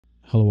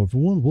Hello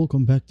everyone,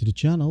 welcome back to the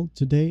channel.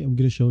 Today I'm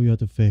going to show you how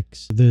to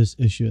fix this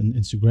issue in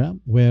Instagram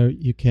where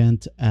you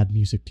can't add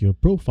music to your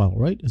profile,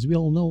 right? As we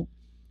all know,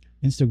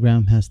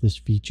 Instagram has this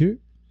feature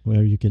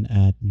where you can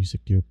add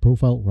music to your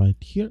profile right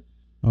here.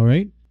 All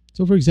right.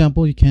 So for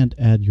example, you can't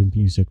add your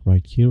music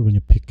right here when you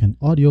pick an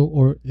audio,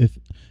 or if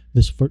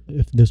this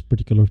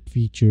particular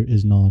feature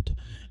is not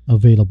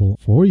available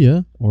for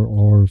you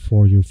or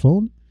for your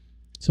phone.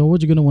 So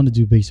what you're going to want to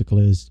do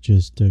basically is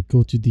just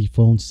go to the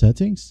phone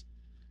settings.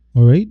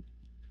 All right.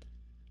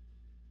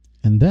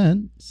 And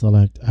then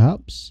select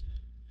apps.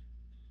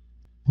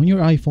 On your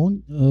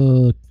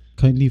iPhone,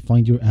 kindly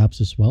find your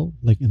apps as well,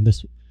 like in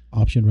this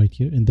option right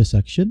here in this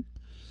section.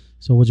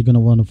 So what you're going to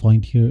want to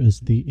find here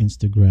is the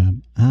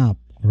Instagram app,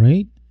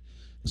 right?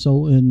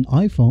 So in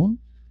iPhone,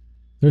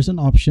 there's an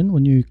option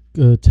when you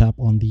tap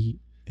on the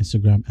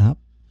Instagram app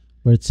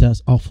where it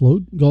says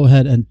offload. Go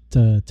ahead and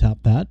tap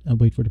that and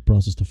wait for the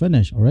process to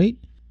finish, all right?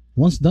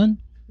 Once done,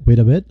 wait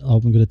a bit.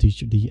 I'm going to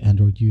teach the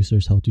Android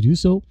users how to do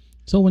so.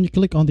 So when you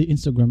click on the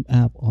Instagram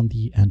app on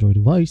the Android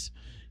device,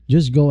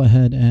 just go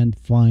ahead and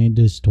find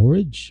the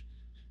storage.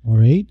 All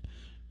right.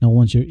 Now,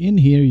 once you're in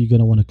here, you're going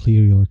to want to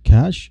clear your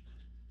cache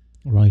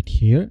right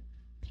here.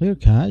 Clear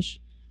cache.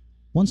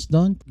 Once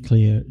done,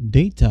 clear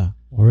data.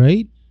 All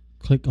right.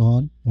 Click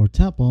on or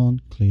tap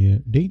on clear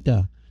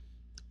data.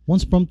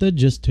 Once prompted,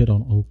 just hit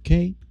on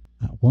OK.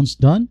 Once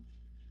done,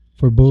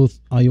 for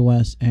both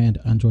iOS and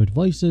Android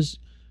devices,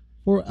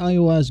 for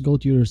iOS, go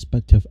to your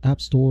respective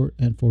app store,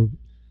 and for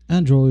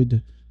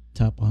Android,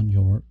 tap on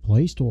your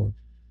Play Store,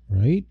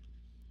 right?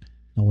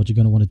 Now what you're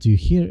going to want to do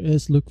here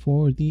is look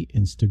for the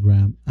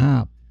Instagram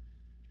app.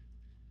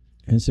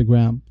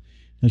 Instagram,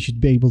 you should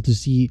be able to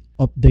see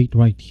update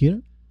right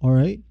here, all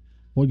right?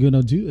 What you're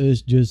going to do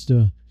is just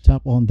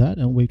tap on that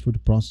and wait for the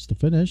process to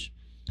finish.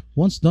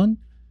 Once done,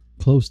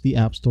 close the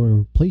App Store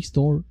or Play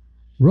Store,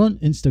 run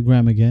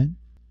Instagram again,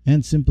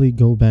 and simply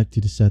go back to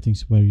the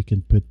settings where you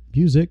can put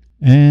music,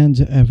 and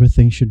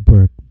everything should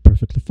work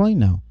perfectly fine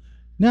now.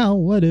 Now,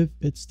 what if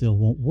it still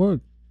won't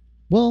work?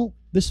 Well,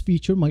 this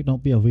feature might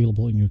not be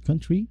available in your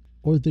country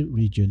or the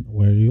region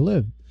where you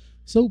live.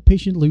 So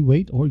patiently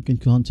wait, or you can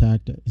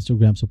contact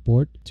Instagram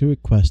support to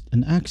request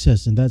an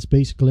access. And that's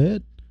basically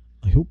it.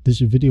 I hope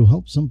this video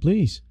helps some,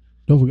 please.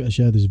 Don't forget to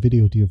share this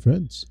video to your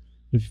friends.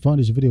 If you found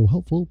this video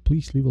helpful,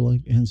 please leave a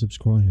like and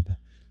subscribe.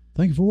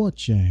 Thank you for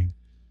watching.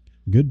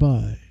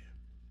 Goodbye.